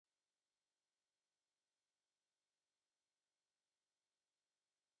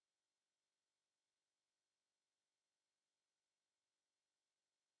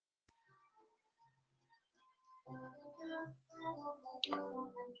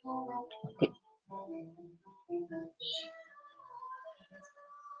Okay.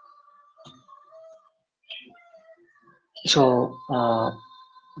 So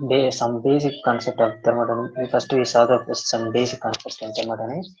some basic concept of thermodynamics. First we saw some basic concepts in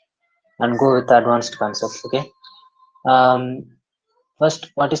thermodynamics and go with the advanced concept. Okay. um,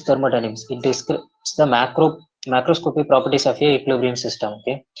 First, what is thermodynamics? It describes the macroscopic properties of a equilibrium system.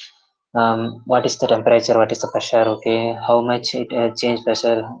 Okay. What is the temperature? What is the pressure? Okay. How much it change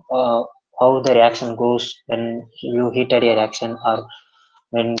pressure? How the reaction goes when you heat a reaction, or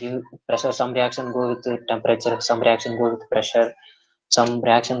when you pressure, some reaction go with the temperature, some reaction go with pressure, some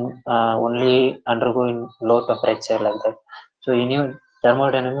reaction only undergo in low temperature, like that. So in your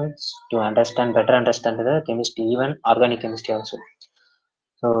thermodynamics, to understand better understand the chemistry, even organic chemistry also.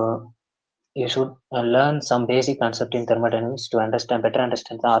 So you should learn some basic concept in thermodynamics to understand better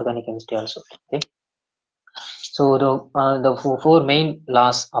understand the organic chemistry also. Okay. So the four main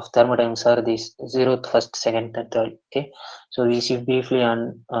laws of thermodynamics are these: zeroth, first, second, and third. Okay. So we see briefly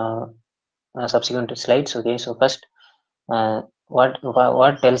on subsequent slides. Okay. So first, uh, what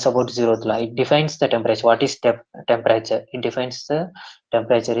tells about zeroth law? It defines the temperature. What is temperature? It defines the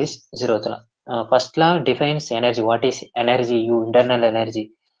temperature is zeroth law. First law defines energy. What is energy? You internal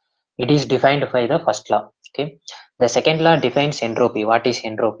energy. It is defined by the first law. Okay. The second law defines entropy. What is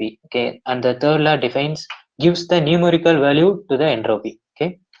entropy? Okay. And the third law defines, gives the numerical value to the entropy.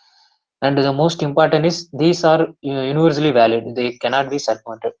 Okay. And the most important is these are universally valid, they cannot be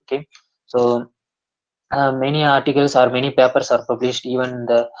circumvented. Okay. So many articles or many papers are published, even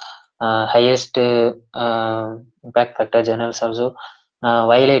the highest impact factor journals also,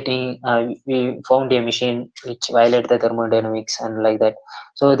 violating, we found a machine which violate the thermodynamics and like that.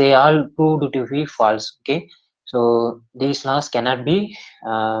 So they all proved to be false. Okay. So these laws cannot be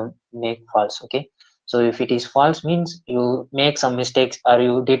make false. Okay. So if it is false means you make some mistakes, or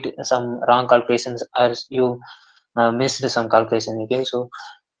you did some wrong calculations, or you missed some calculation. Okay. So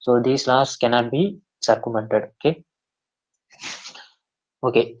these laws cannot be circumvented. Okay.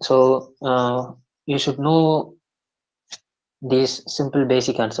 Okay. So you should know these simple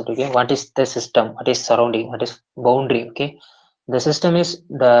basic concept. Okay. What is the system? What is surrounding? What is boundary? Okay. The system is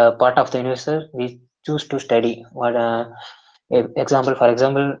the part of the universe we choose to study. What example, for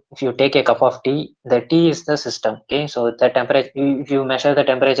example, if you take a cup of tea, the tea is the system. Okay. So the temperature, if you measure the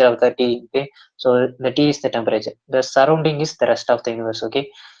temperature of the tea, okay, so the tea is the temperature. The surrounding is the rest of the universe. Okay.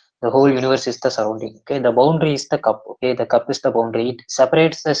 The whole universe is the surrounding. Okay. The boundary is the cup. Okay. The cup is the boundary, it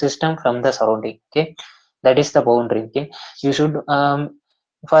separates the system from the surrounding. Okay. That is the boundary. Okay. You should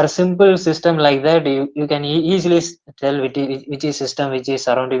for a simple system like that, you can easily tell which is system, which is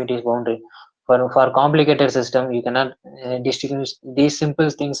surrounding, which is boundary. For complicated system, you cannot distinguish these simple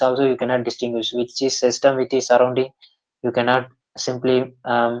things also. You cannot distinguish which is system, which is surrounding. You cannot simply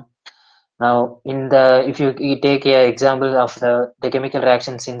now in the, if you take a example of the chemical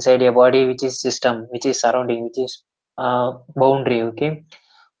reactions inside a body, which is system, which is surrounding, which is boundary. Okay.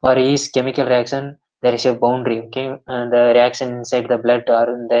 For each chemical reaction, there is a boundary. Okay. And the reaction inside the blood, or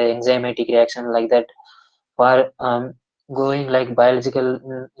in the enzymatic reaction, like that. For going like biological,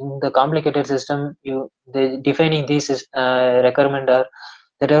 in the complicated system, you the defining these is requirement, or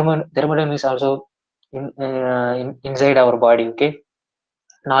the thermodynamics also inside our body. Okay.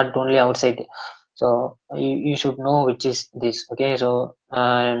 Not only outside. So you should know which is this. Okay. So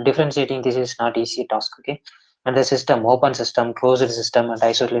differentiating this is not easy task. Okay. And the system, open system, closed system, and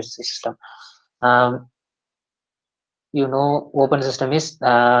isolated system. um, Open system is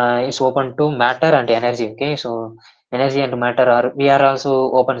open to matter and energy. Okay. So energy and matter are, we are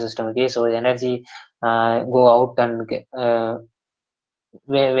also open system. Okay. So energy go out and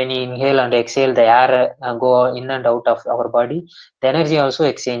when you inhale and exhale, the air go in and out of our body. The energy also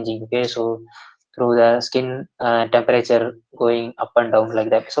exchanging. Okay. So through the skin, temperature going up and down, like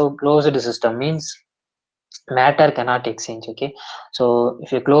that. So closed system means matter cannot exchange. Okay. So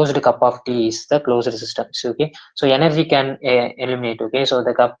if a closed cup of tea is the closed system. So, okay. So energy can eliminate. Okay. So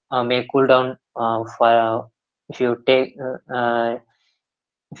the cup may cool down for if you take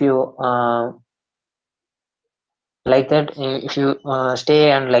if you like that, if you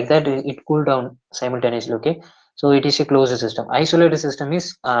stay and like that, it cool down simultaneously. Okay. So it is a closed system. Isolated system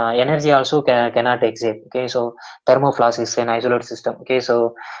is energy also cannot exit. Okay. So thermoflask is an isolated system. Okay.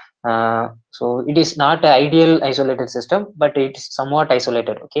 So it is not an ideal isolated system, but it is somewhat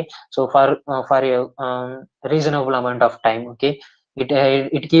isolated. Okay. So for a reasonable amount of time. Okay.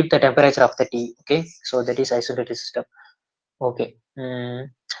 It keep the temperature of the tea. Okay. So that is isolated system. Okay.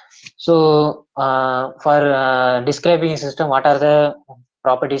 So for describing a system, what are the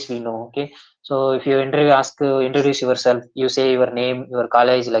properties we know. Okay, so if you introduce yourself, you say your name, your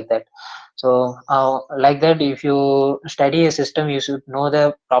college, like that. So like that, if you study a system, you should know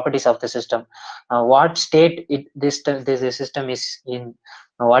the properties of the system, what state this system is in,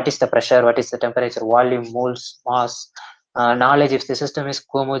 what is the pressure, what is the temperature, volume, moles, mass, knowledge if the system is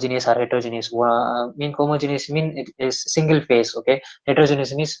homogeneous or heterogeneous. Mean homogeneous mean it is single phase. Okay,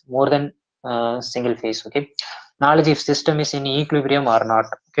 heterogeneous means more than single phase. Okay, knowledge if system is in equilibrium or not.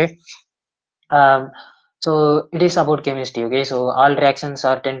 Okay, um, so it is about chemistry. Okay, so all reactions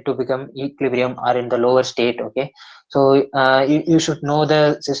are tend to become equilibrium or in the lower state. Okay, so you should know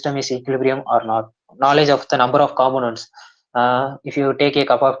the system is equilibrium or not. Knowledge of the number of components, if you take a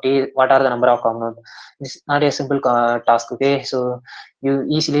cup of tea, what are the number of components? It's not a simple task. Okay, so you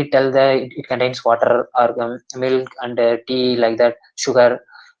easily tell that it contains water or milk and tea, like that, sugar,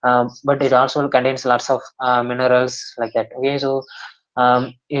 but it also contains lots of minerals, like that. Okay, so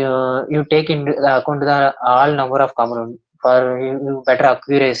you take into account the all number of components for better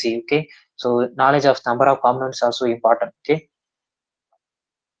accuracy. Okay, so knowledge of number of components also important. Okay,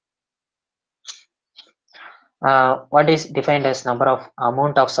 what is defined as number of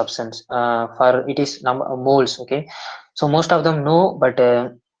amount of substance, for it is number moles. Okay, so most of them know, but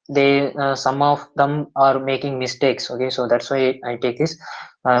they some of them are making mistakes. Okay, so that's why I take this.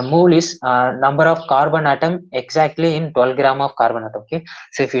 Mole is number of carbon atom exactly in 12 gram of carbon atom. Okay,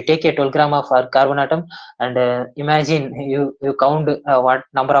 so if you take a 12 gram of carbon atom and imagine you count what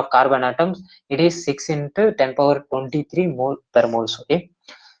number of carbon atoms, it is 6 into 10 power 23 mole per moles. Okay,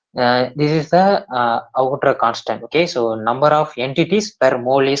 this is the outer constant. Okay, so number of entities per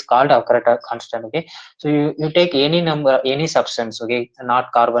mole is called outer constant. Okay, so you take any number, any substance. Okay,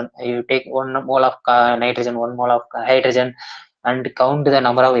 not carbon, you take 1 mole of nitrogen, 1 mole of hydrogen, and count the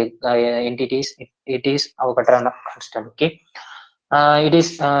number of entities. It is outer constant. Okay, it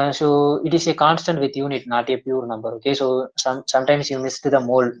is so it is a constant with unit, not a pure number. Okay, so sometimes you missed the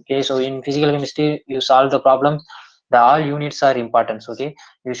mole. Okay, so in physical chemistry you solve the problem, the all units are important. Okay,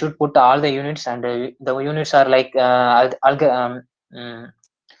 you should put all the units, and the units are like mm,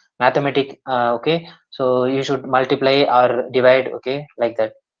 mathematic. Okay, so you should multiply or divide. Okay, like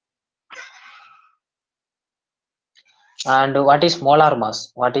that. And what is molar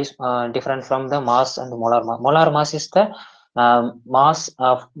mass? What is different from the mass and molar mass? Molar mass is the mass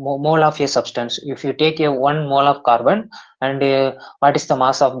of mole of a substance. If you take a 1 mole of carbon, and what is the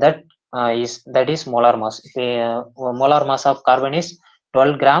mass of that, is that is molar mass. If molar mass of carbon is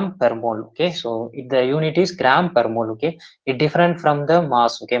 12 gram per mole. Okay, so the unit is gram per mole. Okay, it different from the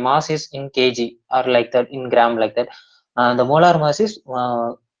mass. Okay, mass is in kg or like that, in gram, like that. The molar mass is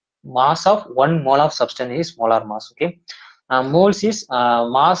mass of 1 mole of substance is molar mass. Okay, moles is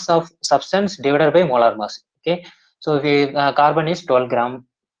mass of substance divided by molar mass. Okay, so if you, carbon is 12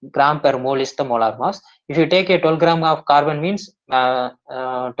 gram per mole is the molar mass. If you take a 12 gram of carbon means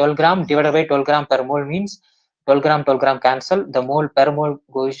 12 gram divided by 12 gram per mole means 12 gram cancel, the mole per mole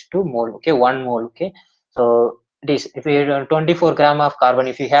goes to mole. Okay, 1 mole. Okay, so it is, if you 24 gram of carbon,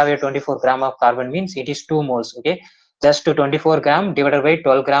 if you have a 24 gram of carbon means it is 2 moles. Okay, just to 24 gram divided by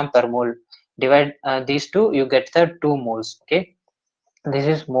 12 gram per mole, divide these two, you get the 2 moles. Okay, this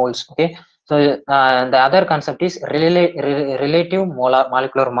is moles. Okay, so the other concept is relative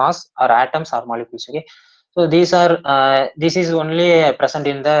molecular mass or atoms or molecules. Okay, so these are this is only present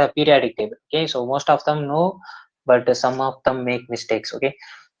in the periodic table. Okay, so most of them know, but some of them make mistakes. Okay,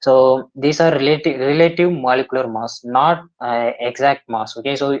 so these are relative molecular mass, not exact mass.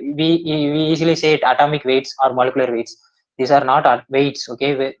 Okay, so we easily say it atomic weights or molecular weights. These are not weights.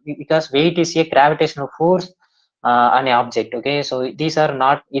 Okay, because weight is a gravitational force on an object. Okay, so these are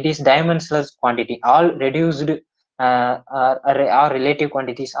not, it is dimensionless quantity. All reduced are relative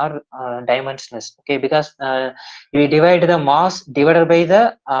quantities are dimensionless. Okay, because we divide the mass divided by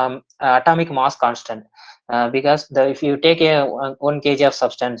the atomic mass constant. Because if you take a 1 kg of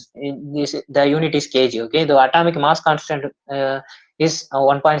substance, the unit is kg. Okay, the atomic mass constant is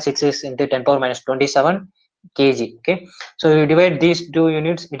 1.66 into 10 power minus 27 kg. Okay, so you divide these two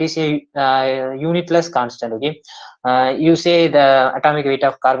units, it is a unitless constant. Okay, you say the atomic weight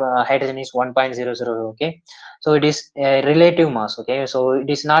of hydrogen is 1.00. Okay, so it is a relative mass. Okay, so it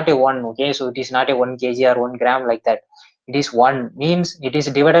is not a 1. Okay, so it is not a 1 kg or 1 gram, like that. It is 1 means it is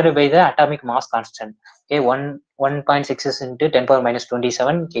divided by the atomic mass constant. Okay, 1.6 into 10 power minus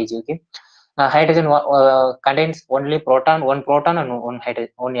 27 kg. Okay, hydrogen contains only one proton and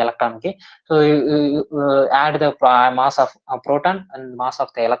one electron. Okay, so you add the mass of proton and mass of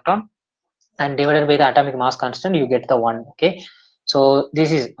the electron and divided by the atomic mass constant, you get the 1. Okay, so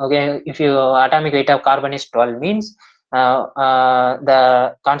this is okay. If your atomic weight of carbon is 12 means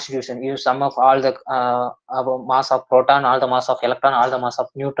the constitution, you sum of all the mass of proton, all the mass of electron, all the mass of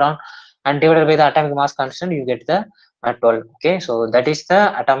neutron, and divided by the atomic mass constant, you get the 12. Okay, so that is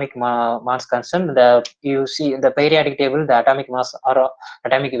the atomic mass constant. The you see in the periodic table, the atomic mass or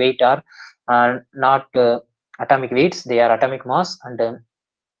atomic weight are not atomic weights, they are atomic mass, and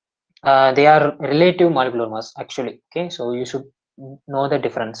they are relative molecular mass actually. Okay, so you should know the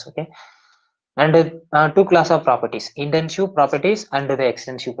difference. Okay, and two class of properties: intensive properties and the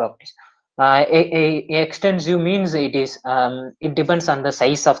extensive properties. Extensive means it depends on the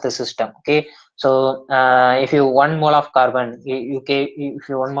size of the system. Okay, so if you 1 mole of carbon, if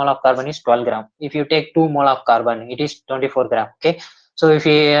you 1 mole of carbon is 12 gram. If you take 2 mole of carbon, it is 24 gram. Okay, so if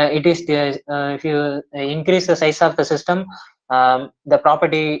you if you increase the size of the system, the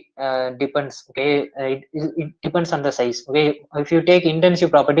property depends. Okay, it depends on the size. Okay, if you take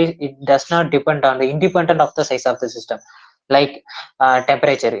intensive properties, it does not depend on the independent of the size of the system. Like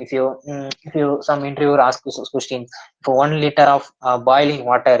temperature, if you some interviewer asks this question, if 1 liter of boiling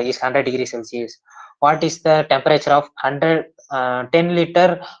water is 100 degrees Celsius, what is the temperature of 10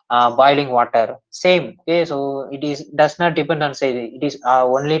 liter boiling water? Same. Okay, so it is does not depend on say it is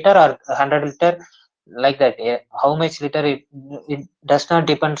 1 liter or 100 liter, like that. How much liter, it does not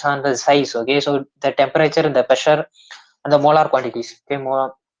depends on the size. Okay, so the temperature, the pressure, and the molar quantities. Okay,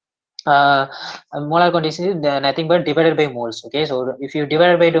 uh, molar quantity is nothing but divided by moles. Okay, so if you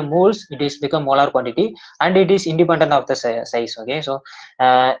divide by the moles, it is become molar quantity, and it is independent of the size. Okay, so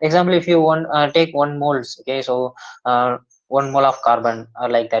example, if you want take 1 moles. Okay, so 1 mole of carbon,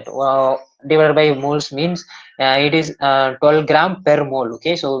 like that, divided by moles means it is 12 gram per mole.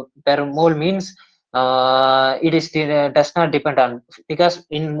 Okay, so per mole means it is does not depend on, because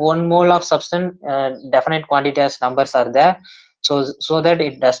in 1 mole of substance definite quantities numbers are there, so that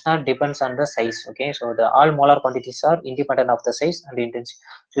it does not depends on the size. Okay, so the all molar quantities are independent of the size and intensity.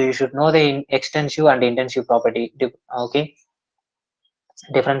 So you should know the extensive and intensive property. Okay,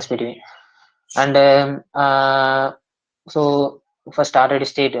 difference between. And so for started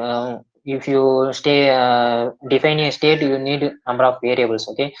state, if you stay define a state, you need number of variables.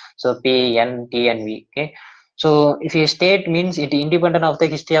 Okay, so p, n, t, and v. Okay, so if you state means it independent of the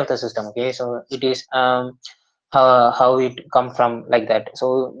history of the system. Okay, so it is how it come from, like that.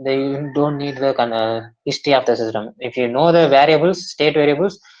 So they don't need the history of the system. If you know the variables, state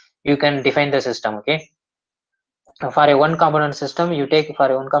variables, you can define the system. Okay, for a one component system, you take for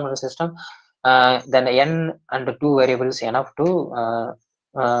a one component system, then n and two variables enough to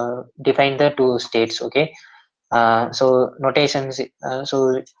define the two states. Okay, so notations,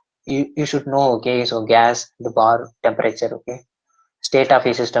 so you should know. Okay, so gas, the bar, temperature. Okay, state of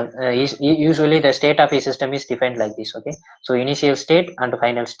a system, usually the state of a system is defined like this. Okay, so initial state and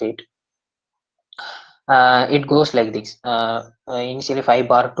final state, it goes like this. Initially 5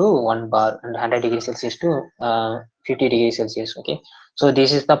 bar to 1 bar, and 100 degrees Celsius to 50 degrees Celsius. Okay, so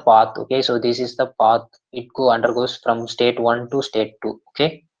this is the path. Okay, so this is the path it undergoes from state 1 to state 2.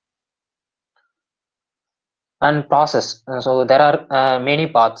 Okay, and process. So there are many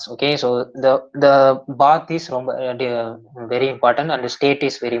paths. Okay, so the path is very important, and the state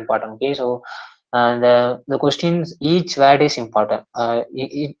is very important. Okay, so and the questions, each word is important.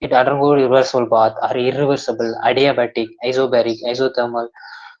 It undergo reversible path or irreversible, adiabatic, isobaric, isothermal.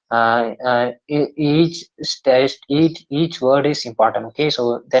 Each test, each word is important. Okay,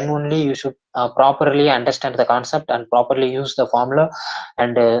 so then only you should properly understand the concept and properly use the formula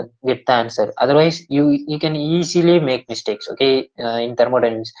and get the answer. Otherwise, you can easily make mistakes. Okay, in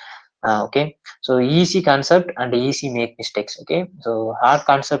thermodynamics. Okay, so easy concept and easy make mistakes. Okay, so hard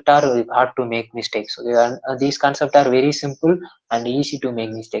concept are hard to make mistakes. Okay, and these concepts are very simple and easy to make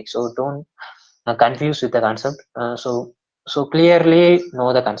mistakes. So don't confuse with the concept. So clearly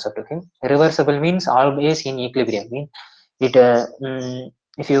know the concept. Okay, reversible means always in equilibrium. Mean it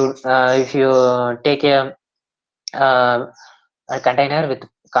if you take uh, a container with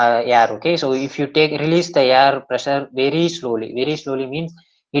air. Okay, so if you take release the air pressure very slowly means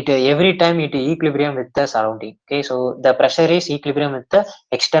it every time it equilibrium with the surrounding. Okay, so the pressure is equilibrium with the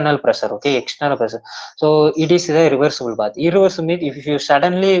external pressure. Okay, external pressure. So it is the reversible path. Irreversible means if you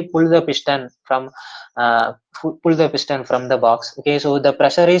suddenly pull the piston from pull the piston from the box. Okay, so the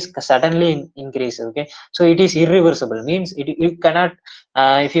pressure is suddenly increase. Okay, so it is irreversible means you cannot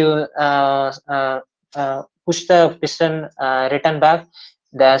if you push the piston return back,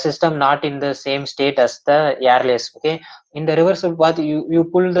 the system not in the same state as the airless. Okay, in the reversible path, you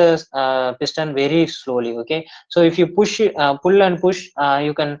pull the piston very slowly. Okay, so if you pull and push,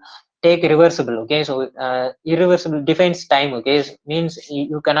 you can take reversible. Okay, so irreversible defines time. Okay, means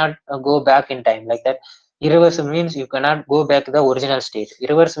you cannot go back in time, like that. Irreversible means you cannot go back to the original state.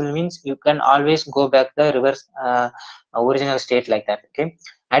 Irreversible means you can always go back the reverse original state, like that. Okay.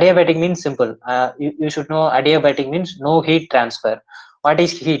 Adiabatic means simple. You should know adiabatic means no heat transfer. What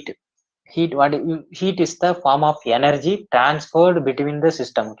is heat? Heat is the form of energy transferred between the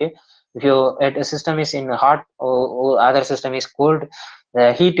system. Okay. If you a system is in hot, or other system is cold,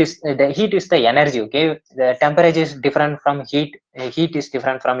 the heat is the energy. Okay. The temperature is different from heat. Heat is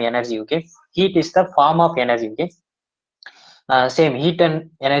different from energy. Okay. Heat is the form of energy. Okay. Same heat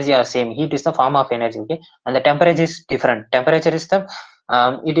and energy are same. Heat is the form of energy. Okay. And the temperature is different. Temperature is the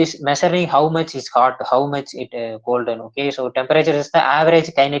it is measuring how much is hot, how much it cold. And okay, so temperature is the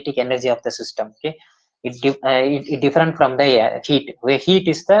average kinetic energy of the system. Okay. It different from the heat, where heat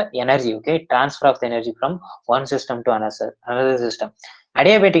is the energy. Okay. Transfer of the energy from one system to another system.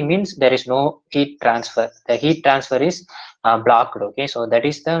 Adiabatic means there is no heat transfer. The heat transfer is blocked. Okay. So that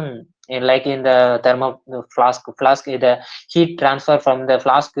is the like in the thermo flask, the heat transfer from the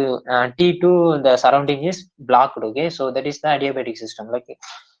flask T to the surrounding is blocked. Okay. So that is the adiabatic system. Like,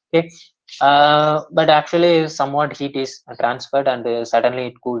 okay. But actually somewhat heat is transferred, and suddenly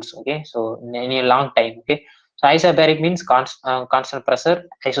it cools. Okay. So in a long time. Okay. So isobaric means constant pressure.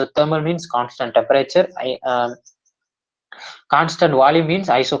 Isothermal means constant temperature. Constant volume means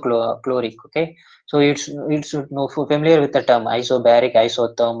isochloric. Okay. So it's no familiar with the term isobaric,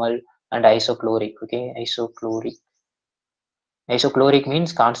 isothermal, and isochloric. Okay. Isochloric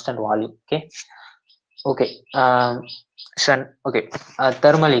means constant volume. Okay. Okay. Okay.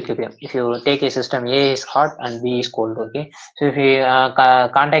 Thermal equilibrium. If you take a system, A is hot and B is cold. Okay. So if you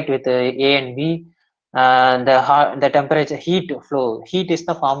contact with A and B, the temperature, heat flow. Heat is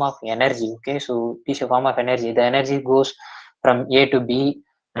the form of energy. Okay. So it is a form of energy. The energy goes from A to B,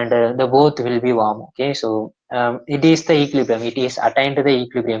 and the both will be warm. Okay. So it is the equilibrium. It is attained to the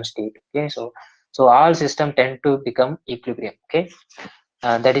equilibrium state. Okay. So all system tend to become equilibrium. Okay.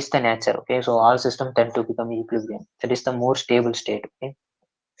 That is the nature. Okay. So all systems tend to become equilibrium. That is the more stable state. Okay.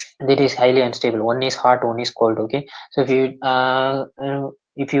 That is highly unstable. One is hot, one is cold. Okay. So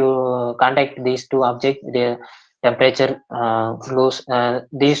if you contact these two objects, the temperature flows,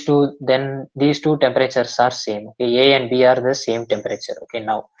 these two temperatures are same. Okay. A and B are the same temperature. Okay.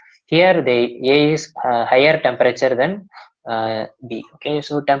 Now here the A is higher temperature than B. Okay.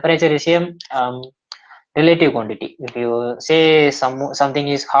 So temperature is a relative quantity. If you say something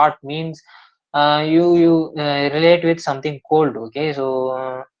is hot, means you relate with something cold. Okay.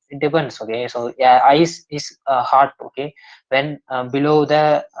 So it depends. Okay. So yeah, ice is hot. Okay. When below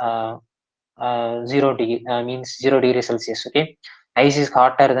the 0 degree, means 0 degree Celsius. Okay. Ice is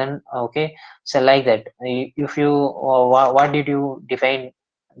hotter than, okay. So like that, if you what did you define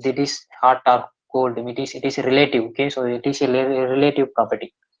that is hot or cold? It is relative. Okay. So it is a relative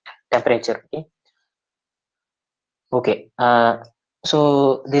property, temperature. Okay. Okay.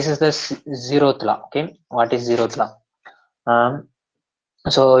 So this is the zeroth law. Okay. What is zeroth law? Um,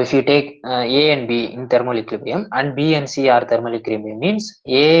 so if you take A and B in thermal equilibrium, and B and C are thermal equilibrium, means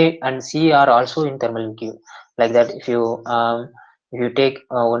A and C are also in thermal equilibrium. Like that, if you take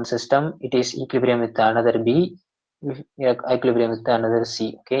one system, it is equilibrium with another B, equilibrium with another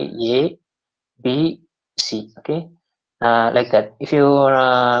C. Okay. A, B, C. Okay. Like that, if you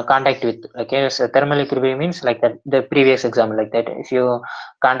contact with, okay, so thermal equilibrium means like that, the previous example, like that, if you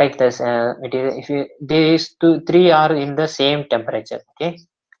contact this material, if you these three are in the same temperature. Okay.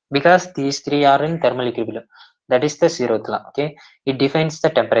 Because these three are in thermal equilibrium, that is the zeroth law. Okay. It defines the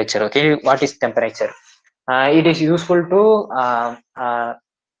temperature. Okay. What is temperature? It is useful to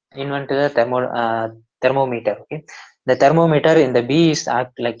invent the thermometer. Okay. The thermometer in the B is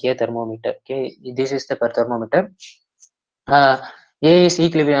act like a thermometer. Okay. This is the thermometer. uh, A is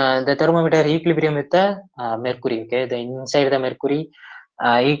equilibrium. The thermometer equilibrium with the mercury. Okay. The inside the mercury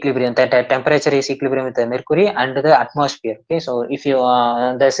equilibrium. That temperature is equilibrium with the mercury and the atmosphere. Okay. So if you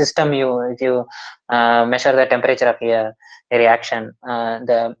the system, if you measure the temperature of a reaction,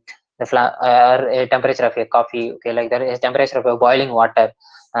 or a temperature of a coffee. Okay. Like that is temperature of a boiling water.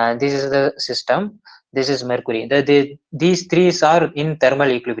 This is the system. This is mercury. These three are in thermal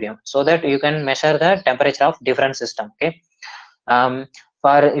equilibrium, so that you can measure the temperature of different system. Okay. um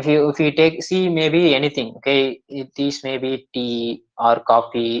for if you take, see, maybe anything. Okay. These may be tea or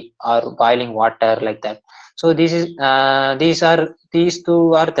coffee or boiling water, like that. So these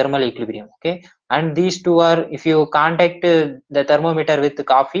two are thermal equilibrium. Okay. And these two are, if you contact the thermometer with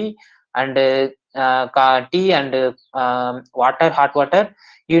coffee and tea and water, hot water,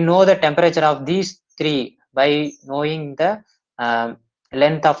 you know the temperature of these three by knowing the um,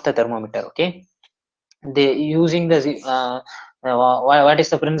 length of the thermometer. Okay. They using the What is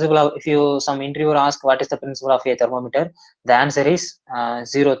the principle of, if you some interviewer ask what is the principle of a thermometer, the answer is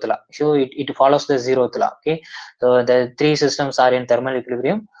zeroth law. So it follows the zeroth law. Okay, so the three systems are in thermal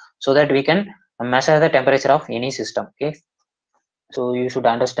equilibrium, so that we can measure the temperature of any system. Okay, so you should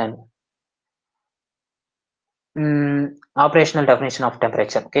understand. Operational definition of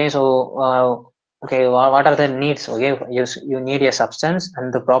temperature. Okay, so okay, what are the needs? Okay, you need a substance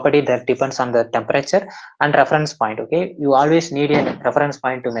and the property that depends on the temperature and reference point. Okay, you always need a reference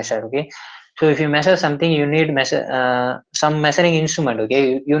point to measure. Okay, so if you measure something, you need measure some measuring instrument.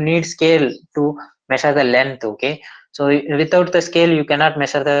 Okay, you need scale to measure the length. Okay, so without the scale you cannot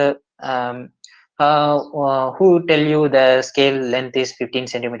measure the who tell you the scale length is 15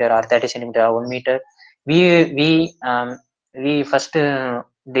 centimeter or 30 centimeter or 1 meter. We first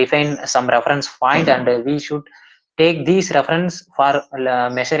define some reference point, and we should take these reference for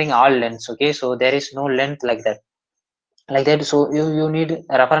measuring all lengths. Okay, so there is no length like that. So you need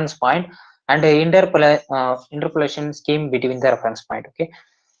a reference point and a interpolation scheme between the reference point.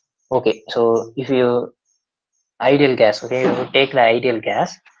 Okay, so if you ideal gas, okay, you take the ideal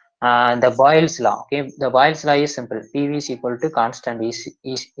gas, the Boyle's law. Okay, the Boyle's law is simple. PV is equal to constant is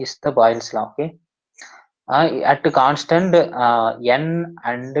the Boyle's law. Okay, at constant n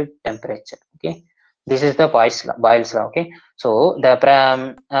and temperature. Okay, this is the Boyle's law. Okay, so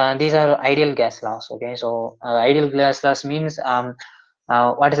these are ideal gas laws. Okay, so ideal gas laws means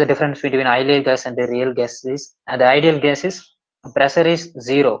what is the difference between ideal gas and the real gas is, the ideal gas is pressure is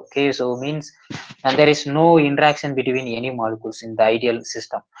zero. Okay, so means and there is no interaction between any molecules in the ideal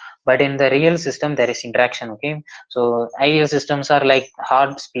system, but in the real system there is interaction. Okay, so ideal systems are like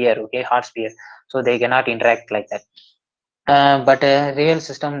hard sphere. Okay, hard sphere, so they cannot interact like that. But real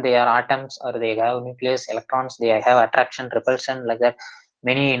system, they are atoms, or they have nucleus, electrons, they have attraction, repulsion, like that.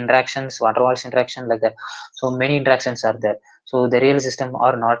 Many interactions, van der Waals interaction, like that. So many interactions are there. So the real system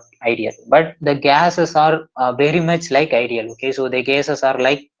are not ideal, but the gases are very much like ideal. Okay, so the gases are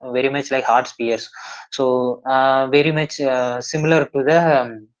like very much like hard spheres. So very much similar to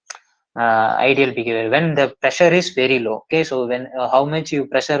the ideal behavior when the pressure is very low. Okay, so when how much you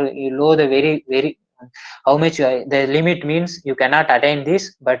pressure you low, the very how much the limit means you cannot attain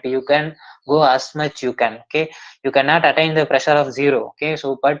this, but you can go as much you can. Okay, you cannot attain the pressure of zero. Okay,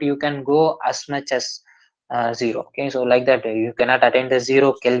 so but you can go as much as zero. Okay, so like that, you cannot attain the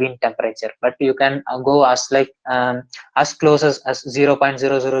 0 Kelvin temperature, but you can go as like as close as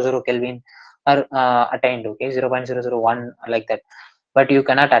 0.000 Kelvin are attained. Okay, 0.001, like that, but you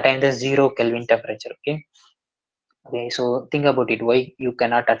cannot attain the 0 Kelvin temperature. Okay, so think about it, why you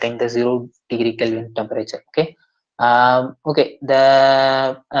cannot attain the 0 degree Kelvin temperature. Okay, okay,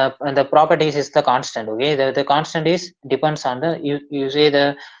 the properties is the constant. Okay, the constant is depends on the, you say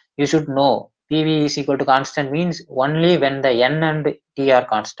the, you should know PV is equal to constant means only when the n and t are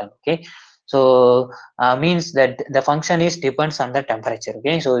constant. Okay, so means that the function is depends on the temperature.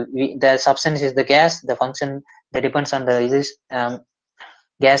 Okay, so the substance is the gas, the function that depends on the is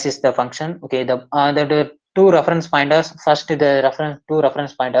gas is the function. Okay, the two reference pointers, first the two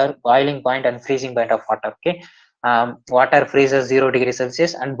reference point are boiling point and freezing point of water. Okay, water freezes 0 degree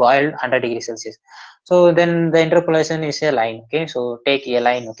Celsius and boiled 100 degree Celsius. So then the interpolation is a line. Okay, so take a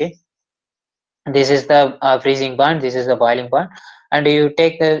line. Okay, this is the freezing point, this is the boiling point, and you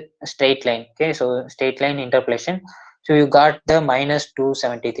take the straight line. Okay, so straight line interpolation, so you got the minus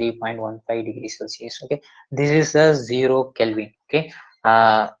 273.15 degrees Celsius. Okay, this is the 0 Kelvin. Okay,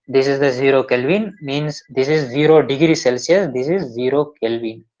 this is the 0 Kelvin means this is 0 degree Celsius, this is 0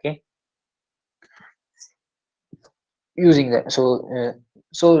 Kelvin. Okay, using that,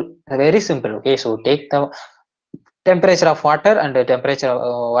 so very simple. Okay, so take the temperature of water and the temperature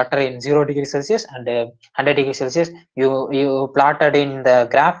of water in 0 degree Celsius and 100 degree Celsius. You plotted in the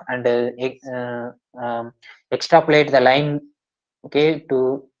graph and extrapolate the line. Okay,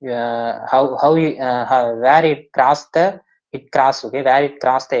 to how you where it crossed the it crossed. Okay, where it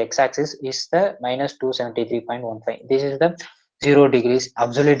crossed the x-axis is the minus 273.15. This is the 0 degrees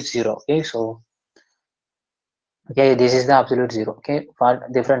absolute zero. Okay, so okay, this is the absolute zero. Okay, for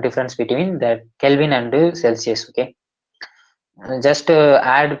difference between the Kelvin and Celsius. Okay, just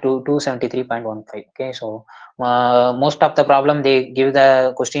add to 273.15. Okay, so most of the problem they give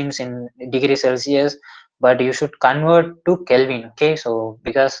the questions in degree Celsius, but you should convert to Kelvin. Okay, so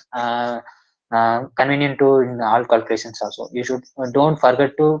because convenient to in all calculations also, you should don't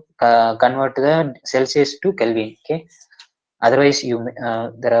forget to convert the Celsius to Kelvin. Okay, otherwise you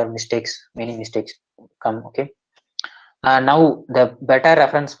there are mistakes, many mistakes come. Okay, Now the better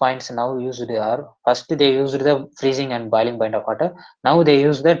reference points now used are, first they used the freezing and boiling point of water. Now they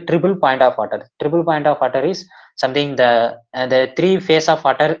use the triple point of water. Triple point of water is something the three phase of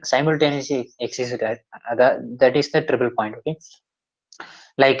water simultaneously exist. That is the triple point. Okay,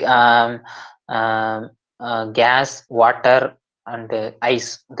 like um, gas, water, and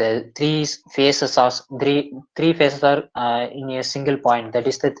ice. The three phases are in a single point. That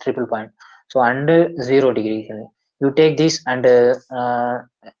is the triple point. So under 0 degree, you take this and draw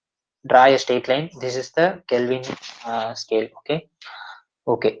a straight line. This is the Kelvin scale. Okay.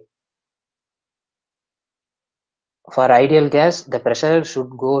 Okay. For ideal gas, the pressure should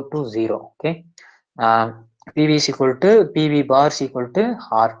go to 0. Okay. PV is equal to PV bar is equal to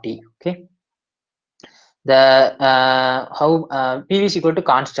RT. Okay. The how PV is equal to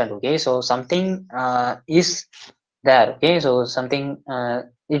constant. Okay, so something is there. Okay, so something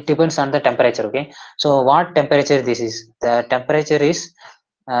it depends on the temperature. Okay, so what temperature this is? The temperature is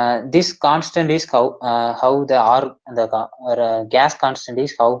this constant is how the R the gas constant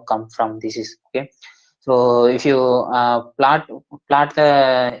is how come from this is. Okay, so if you plot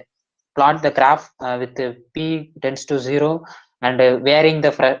the plot the graph with P tends to 0 and varying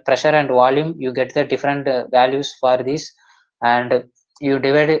the pressure and volume, you get the different values for this, and you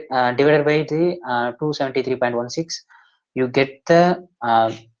divided by the 273.16, you get the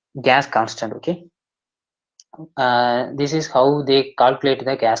gas constant. Okay, this is how they calculate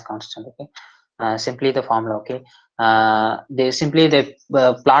the gas constant. Okay, simply the formula. Okay, they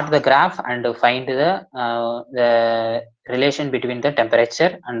plot the graph and find the relation between the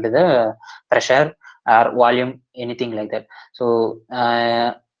temperature and the pressure or volume, anything like that. So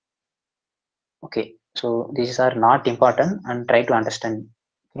okay, so these are not important and try to understand.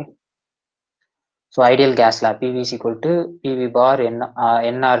 Okay, so ideal gas law, PV is equal to PV bar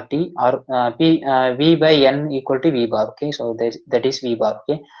nRT, or V by N equal to V bar. Okay, so that is V bar.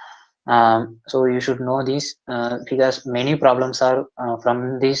 Okay, so you should know this because many problems are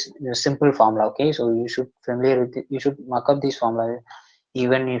from this simple formula. Okay, so you should familiar with it. You should mark up this formula.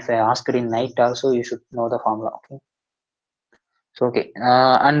 Even if I asked in night also, you should know the formula. Okay, so okay,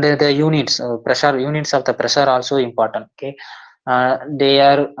 and the units, pressure units of the pressure also important. Okay, they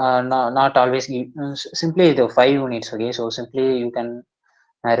are not always simply the 5 units. Okay, so simply you can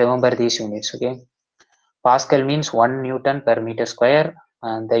remember these units. Okay, Pascal means 1 Newton per meter square,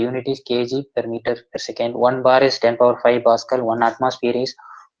 and the unit is kg per meter per second. 1 bar is 10 power 5 Pascal. 1 atmosphere is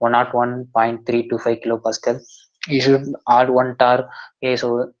 101.325 kilopascal. You should add 1 tar. Okay,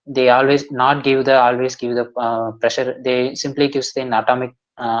 so they always give the pressure. They simply gives the atomic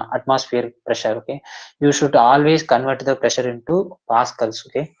atmosphere pressure. Okay, you should always convert the pressure into pascals.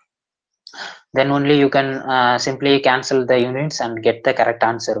 Okay, then only you can simply cancel the units and get the correct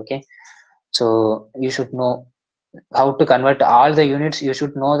answer. Okay, so you should know how to convert all the units. You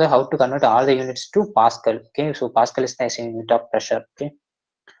should know the how to convert all the units to pascal. Okay, so pascal is the SI unit of pressure. Okay,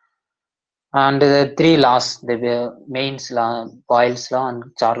 and the three laws, the Main's law, Boyle's law, and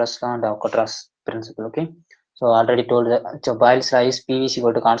Charles law, and Avogadro's principle. Okay, so already told that. So Boyle's law is PV is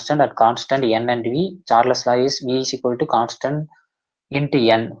equal to constant at constant N and V. Charles law is V is equal to constant into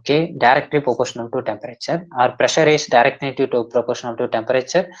N. Okay, directly proportional to temperature, or pressure is directly to proportional to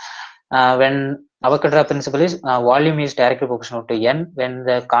temperature. When Avogadro principle is volume is directly proportional to N when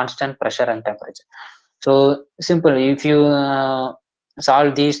the constant pressure and temperature. So simple. If you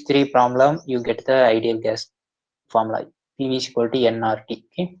solve these three problem, you get the ideal gas formula. PV is equal to nRT.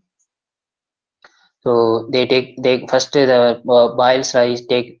 Okay. So they first the Boyle's law is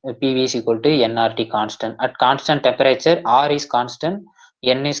take PV is equal to nRT constant. At constant temperature, R is constant,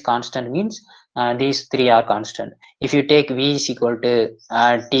 N is constant means these three are constant. If you take V is equal to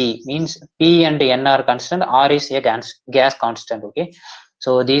T means P and N are constant, R is a gas constant. Okay,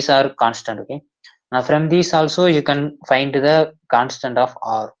 so these are constant. Okay, now from these also you can find the constant of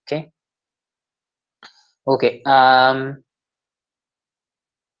R. Okay, okay.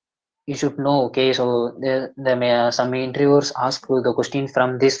 You should know. Okay, so some interviewers ask the question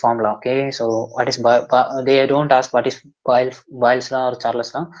from this formula. Okay, so what is they don't ask what is Boyle's law or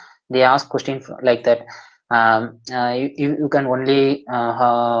Charles law. They ask question like that. You can only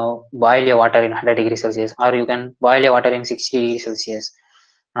boil your water in 100 degrees Celsius, or you can boil your water in 60 degrees Celsius,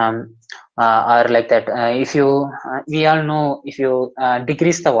 um, or like that. If you we all know, if you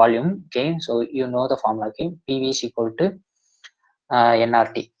decrease the volume. Okay, so you know the formula. Okay, PV is equal to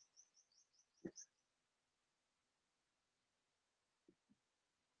nRT.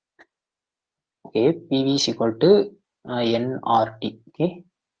 Okay, PV is equal to nRT. Okay,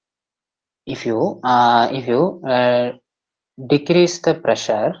 if you decrease the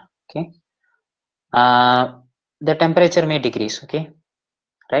pressure. Okay, uh, the temperature may decrease. Okay,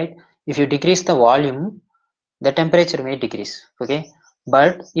 right? If you decrease the volume, the temperature may decrease. Okay,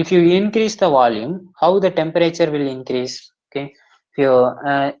 but if you increase the volume, how the temperature will increase? Okay, if you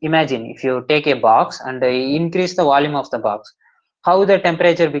imagine, if you take a box and increase the volume of the box, how the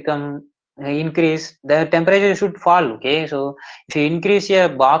temperature become increase? The temperature should fall. Okay, so if you increase a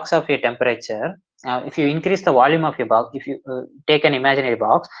box of a temperature, if you increase the volume of your box, if you take an imaginary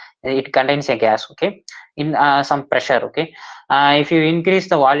box, it contains a gas. Okay, in some pressure. Okay, if you increase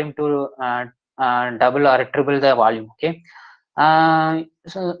the volume to double or triple the volume. Okay,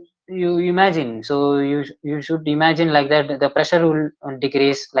 so you imagine, so you should imagine like that the pressure will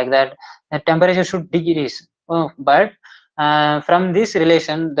decrease, like that the temperature should decrease. But from this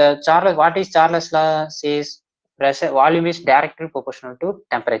relation, the Charles, what is Charles law says, pressure volume is directly proportional to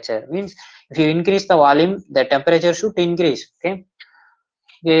temperature. Means if you increase the volume, the temperature should increase. Okay,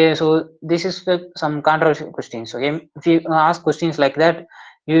 yeah, so this is some controversial questions. Okay, if you ask questions like that,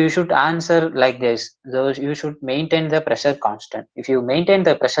 you should answer like this. Those you should maintain the pressure constant. If you maintain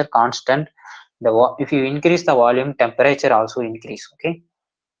the pressure constant, if you increase the volume, temperature also increase. Okay,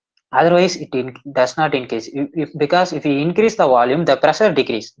 otherwise it does not increase. Because if you increase the volume, the pressure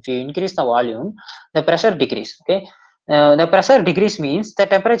decrease. If you increase the volume, the pressure decrease. Okay, the pressure decrease means the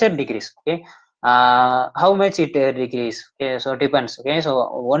temperature decrease. Okay, how much it decrease? Okay, so depends. Okay, so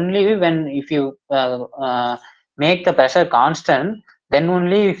only when, if you make the pressure constant, then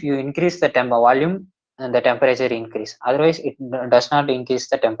only if you increase the volume and the temperature increase, otherwise it does not increase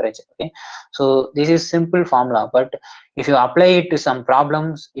the temperature. Okay, so this is simple formula, but if you apply it to some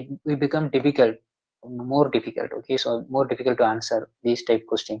problems, it will become difficult, more difficult. Okay, so more difficult to answer these type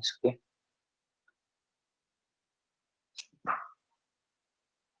questions. Okay,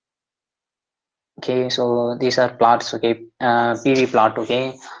 okay, so these are plots. Okay, PV plot.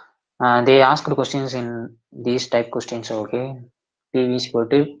 Okay, they asked questions in these type questions. Okay, PV is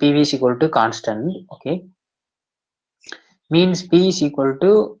equal to constant. Okay, means P is equal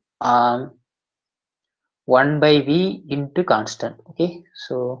to 1 by V into constant. Okay,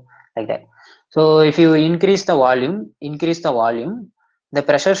 so like that. So if you increase the volume, the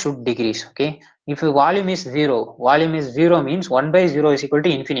pressure should decrease. Okay, if your volume is zero means 1 by 0 is equal to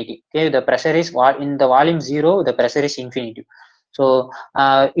infinity. Okay, the pressure is in the volume 0, the pressure is infinity. So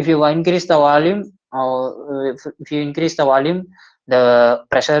if you increase the volume, if you increase the volume, the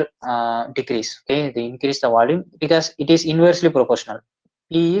pressure decrease. Okay, they increase the volume because it is inversely proportional.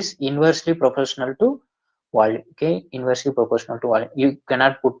 P is inversely proportional to volume. Okay, inversely proportional to volume. You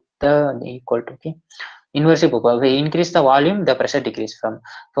cannot put the equal to. Okay, inversely proportional. We increase the volume, the pressure decrease. From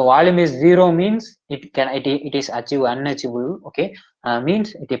so volume is zero means it is unachievable. Okay,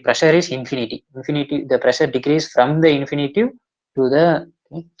 means the pressure is infinity. The pressure decrease from the infinity to the.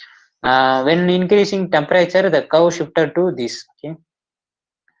 Okay. When increasing temperature, the curve shifted to this. Okay,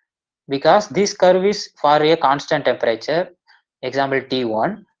 because this curve is for a constant temperature, example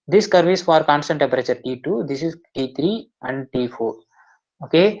T1. This curve is for constant temperature T2. This is T3 and T4.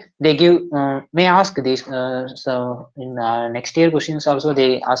 Okay, they give may ask this. So in next year questions also,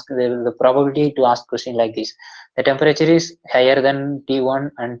 they ask the probability to ask question like this. The temperature is higher than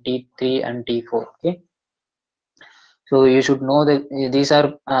T1 and T3 and T4. Okay, so you should know that these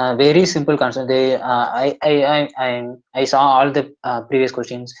are very simple concepts. They I saw all the previous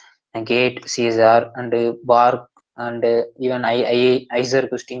questions, gate, CSR, and bar, and even ISR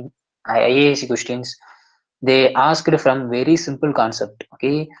question, IAC questions. They asked from very simple concept.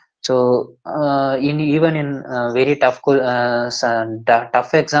 Okay, so in even in very tough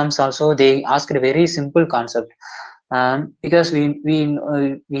exams also, they asked a very simple concept. Because we think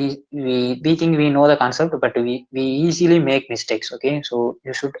we know the concept, but we easily make mistakes. Okay, so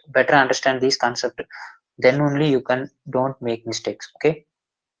you should better understand this concept, then only you can don't make mistakes. Okay,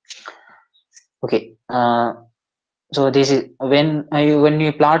 okay, so this is when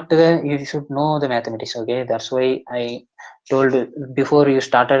you plot you should know the mathematics. Okay, that's why I told before you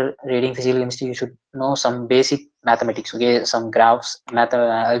started reading physical chemistry, you should know some basic mathematics. Okay, some graphs,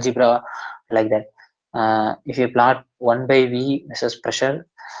 algebra, like that. If you plot 1 by V versus pressure,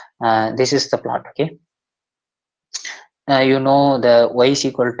 this is the plot. Okay, you know the y is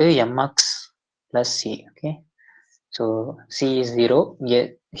equal to mx plus c. Okay, so c is 0. Yeah,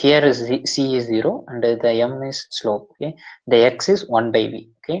 here is c is 0 and the m is slope. Okay, the x is 1 by v.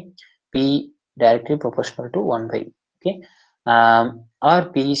 Okay, p directly proportional to 1 by v. Okay, or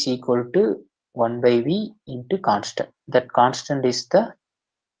p is equal to 1 by v into constant. That constant is the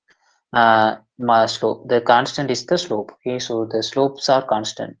slope. The constant is the slope. Okay, so the slopes are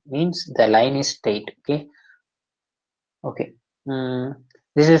constant, means the line is straight. Okay, okay.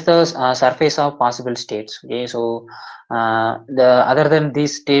 This is the surface of possible states. Okay, so the other than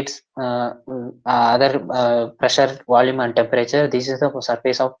these states, other pressure, volume, and temperature, this is the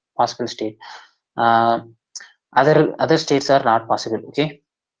surface of possible state. uh, other states are not possible. Okay,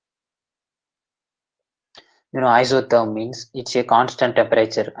 isotherm means it's a constant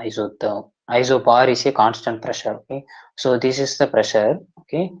temperature. Isobar is a constant pressure. Okay, so this is the pressure.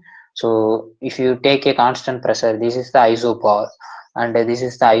 Okay, so if you take a constant pressure, this is the isobar, and this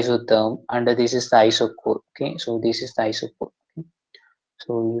is the isotherm, and this is the isocore. Okay, so this is the isocore. Okay,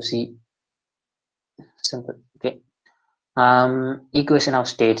 so you see, simple. Okay, equation of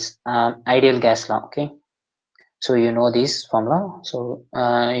states, ideal gas law. Okay, so you know this formula, so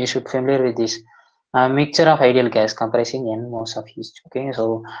you should familiar with this. A mixture of ideal gas comprising n moles of each. Okay,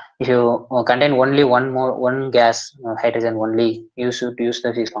 so if you contain only one gas, hydrogen only, you should use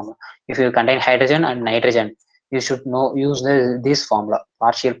this formula. If you contain hydrogen and nitrogen, you should know use this formula,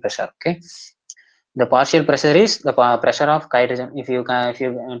 partial pressure. Okay, the partial pressure is the pressure of hydrogen. If you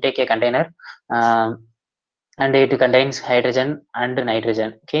take a container, um, and it contains hydrogen and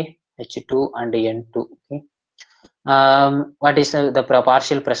nitrogen. Okay, H2 and N2. Okay, what is the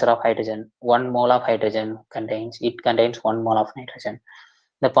partial pressure of hydrogen? 1 mole of hydrogen contains 1 mole of nitrogen.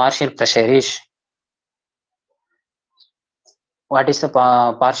 The partial pressure is, what is the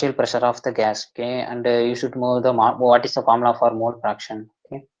partial pressure of the gas? Okay, and you should know what is the formula for mole fraction.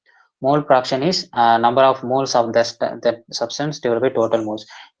 Okay, mole fraction is number of moles of that substance divided by total moles.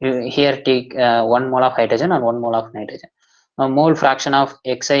 You here take 1 mole of hydrogen and 1 mole of nitrogen. Mole fraction of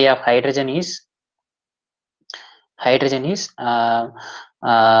xi of hydrogen is 1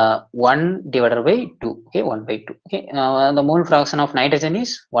 divided by 2. Okay, 1 by 2. Okay, the mole fraction of nitrogen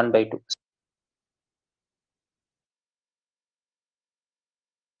is 1 by 2.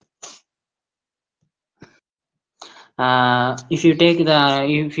 If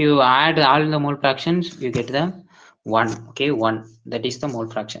you add all the mole fractions, you get the 1. Okay, 1, that is the mole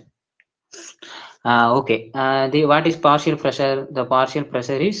fraction. Okay, the what is partial pressure? The partial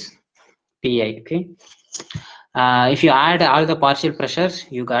pressure is pi. Okay, if you add all the partial pressures,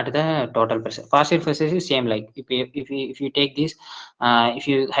 you got the total pressure. Partial pressure is same, like if you take this, if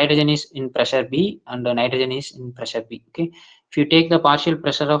you hydrogen is in pressure B and the nitrogen is in pressure B. Okay, if you take the partial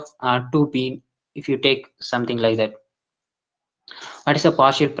pressure of 2p, if you take something like that, what is the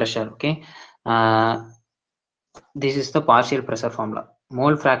partial pressure? Okay, uh, this is the partial pressure formula,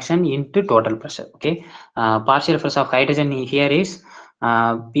 mole fraction into total pressure. Okay, partial pressure of hydrogen here is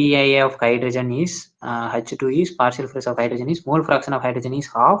pi of hydrogen is H2 is partial pressure of hydrogen is mole fraction of hydrogen is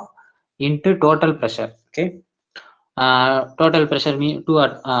half into total pressure. Okay, total pressure mean 2.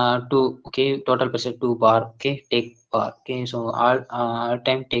 Okay, total pressure 2 bar. Okay, take bar. Okay, so all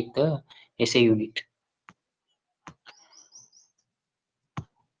time take the SI unit.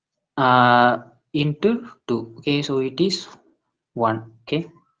 Into 2. Okay, so it is 1. Okay,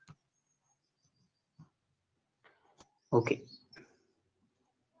 okay,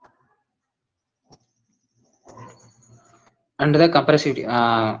 and the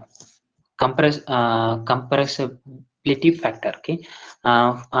compressibility factor. Okay,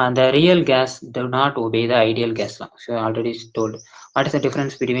 the real gas do not obey the ideal gas law. So I already told what is the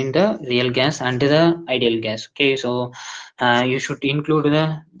difference between the real gas and the ideal gas. Okay, so you should include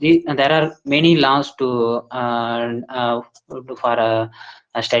there are many laws to for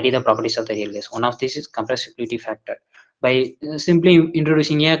study the properties of the real gas. One of these is compressibility factor. By simply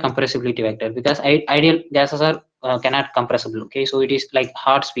introducing a compressibility factor, because ideal gases are cannot compressible. Okay, so it is like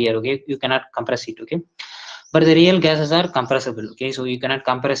hard sphere. Okay, you cannot compress it. Okay, but the real gases are compressible. Okay, so you cannot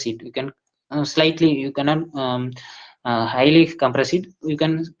compress it. You can slightly, you cannot highly compress it. You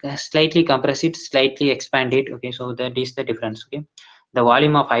can slightly compress it, slightly expand it. Okay, so that is the difference. Okay, the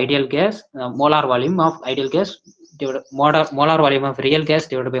volume of ideal gas, molar volume of ideal gas molar volume of real gas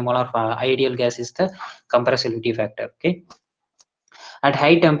divided by molar ideal gas is the compressibility factor. Okay, at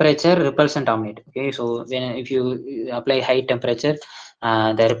high temperature, repulsion dominate. Okay, so if you apply high temperature,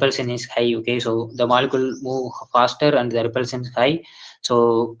 the repulsion is high. Okay, so the molecule move faster and the repulsion is high.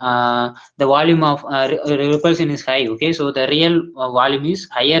 So the volume of repulsion is high. Okay, so the real volume is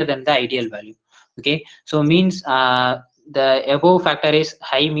higher than the ideal value. Okay, so means the above factor is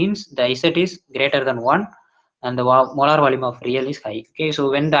high, means the Z is greater than 1 and the molar volume of real is high. Okay,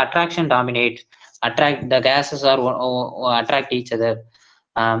 so when the attraction dominates, attract the gases are attract each other,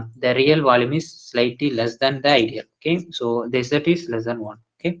 the real volume is slightly less than the ideal. Okay, so the Z is less than 1.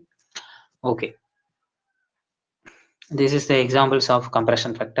 Okay, okay, this is the examples of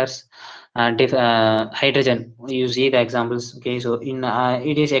compression factors. Hydrogen, you see the examples. Okay, so in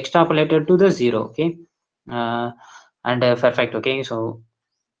it is extrapolated to the 0. Okay, and perfect. Okay, so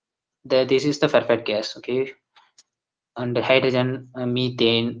this is the perfect gas, okay, and hydrogen,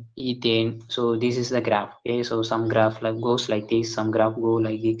 methane, ethane. So this is the graph, okay. So some graph like goes like this, some graph go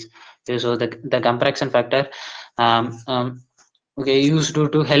like this. Okay, so the compression factor, okay, used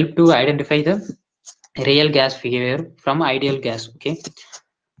to help to identify the real gas behavior from ideal gas, okay.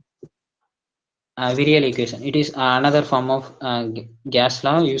 Virial equation, it is another form of gas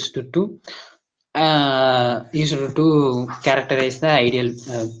law used to characterize the ideal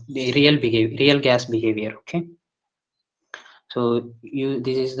the real gas behavior, okay. So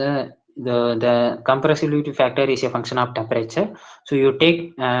this is the compressibility factor is a function of temperature. So you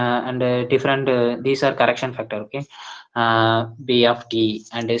take and different these are correction factor, okay. B of t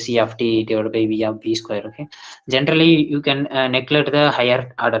and C of t divided by V of b square, okay. Generally you can neglect the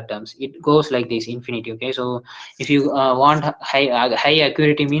higher order terms, it goes like this infinity, okay. So if you want high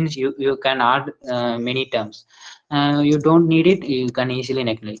accuracy means you can add many terms. You don't need it, you can easily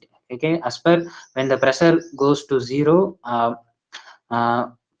neglect it, okay. As per when the pressure goes to zero, uh,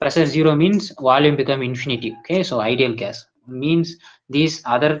 pressure zero means volume become infinity, okay. So ideal gas means these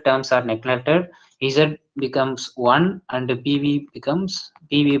other terms are neglected, z becomes 1 and pv becomes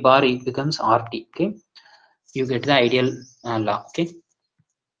pv bar, it becomes rt, okay. You get the ideal law, okay.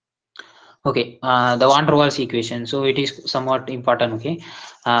 Okay, the van der Waals equation, so it is somewhat important, okay.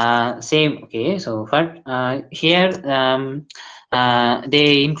 Same, okay. So but here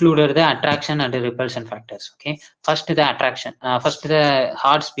they included the attraction and the repulsion factors, okay. First the attraction, first the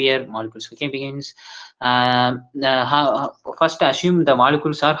hard sphere molecules, okay, begins first assume the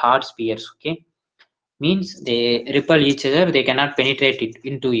molecules are hard spheres, okay. Means they repel each other, they cannot penetrate it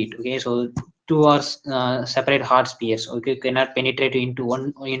into it, okay. So two are separate hard spheres, okay, cannot penetrate into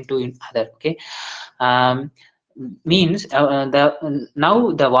one into other, okay. um, Means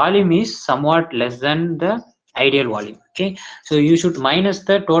now the volume is somewhat less than the ideal volume, okay. So you should minus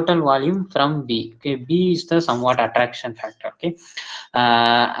the total volume from b, okay. B is the somewhat attraction factor, okay.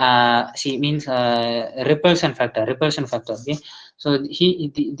 C means repulsion factor, okay. So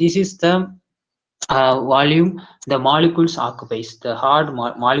this is the volume the molecules occupies, the hard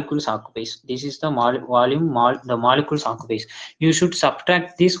molecules occupies, this is the volume the molecules occupies. You should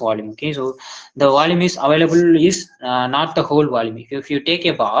subtract this volume, okay. So the volume is available is not the whole volume. If you take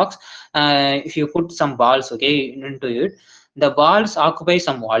a box, if you put some balls, okay, into it, the balls occupy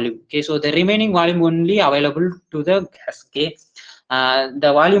some volume, okay. So the remaining volume only available to the gas, okay.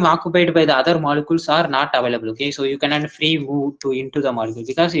 The volume occupied by the other molecules are not available, okay. So you cannot free move to into the molecule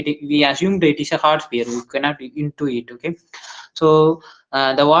because we assumed it is a hard sphere, you cannot into it, okay. So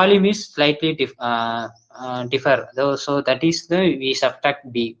the volume is slightly differ though, so that is the we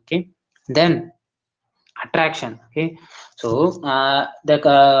subtract b, okay. Then attraction, okay. So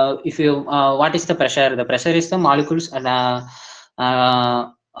the if you what is the pressure, the pressure is the molecules and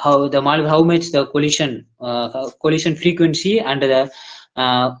how the how much the collision frequency and the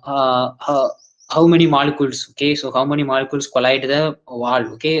how many molecules, okay. So how many molecules collide the wall,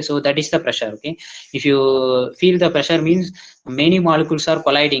 okay. So that is the pressure, okay. If you feel the pressure means many molecules are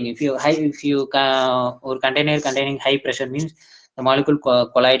colliding, if you or container containing high pressure means the molecule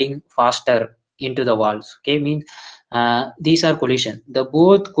colliding faster into the walls, okay. Means these are collision, the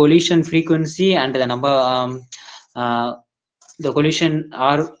both collision frequency and the number uh, the collision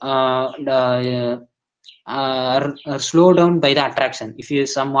are slowed down by the attraction. If you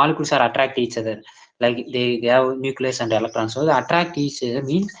some molecules are attract each other, like they have nucleus and electrons, so they attract each other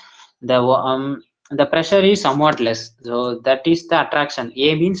means the pressure is somewhat less, so that is the attraction.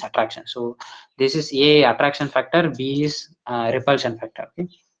 A means attraction, so this is A attraction factor, B is repulsion factor, okay.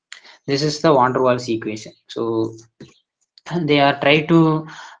 This is the van der Waals equation. So they are try to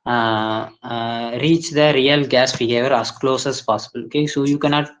reach the real gas behavior as close as possible, okay. So you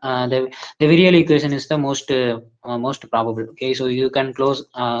cannot the real equation is the most probable, okay. So you can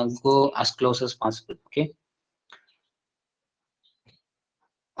go as close as possible, okay.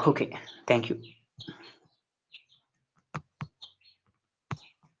 Okay, thank you.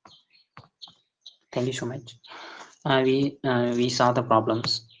 Thank you so much. We saw the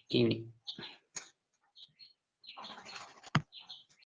problems evening.